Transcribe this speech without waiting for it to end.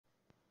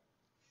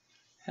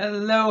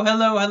Hello,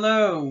 hello,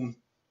 hello.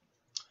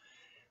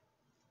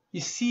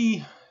 You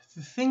see,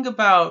 the thing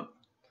about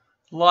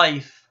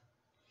life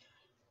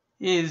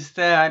is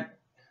that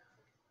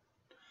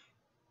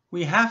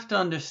we have to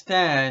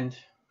understand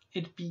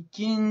it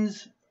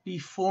begins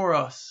before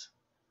us.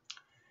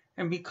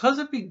 And because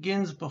it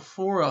begins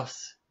before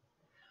us,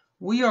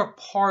 we are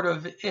part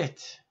of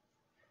it.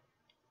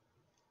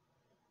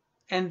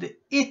 And the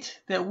it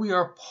that we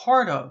are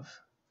part of,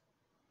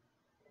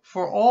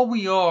 for all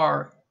we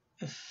are,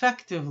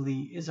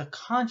 effectively is a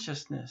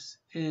consciousness,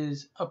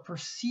 is a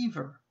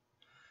perceiver.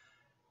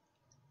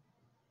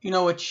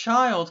 A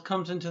child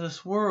comes into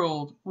this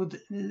world with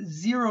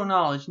zero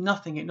knowledge,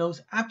 nothing. It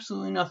knows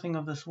absolutely nothing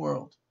of this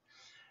world.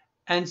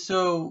 And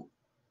so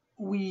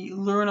we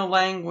learn a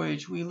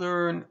language, we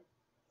learn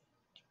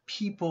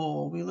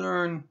people, we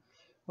learn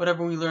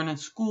whatever we learn in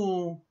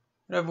school,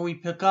 whatever we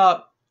pick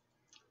up.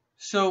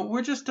 So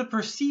we're just a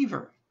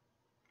perceiver.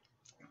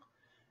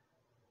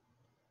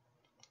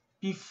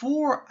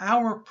 Before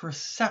our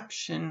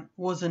perception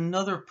was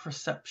another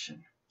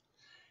perception.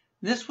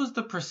 This was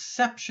the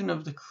perception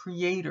of the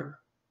Creator.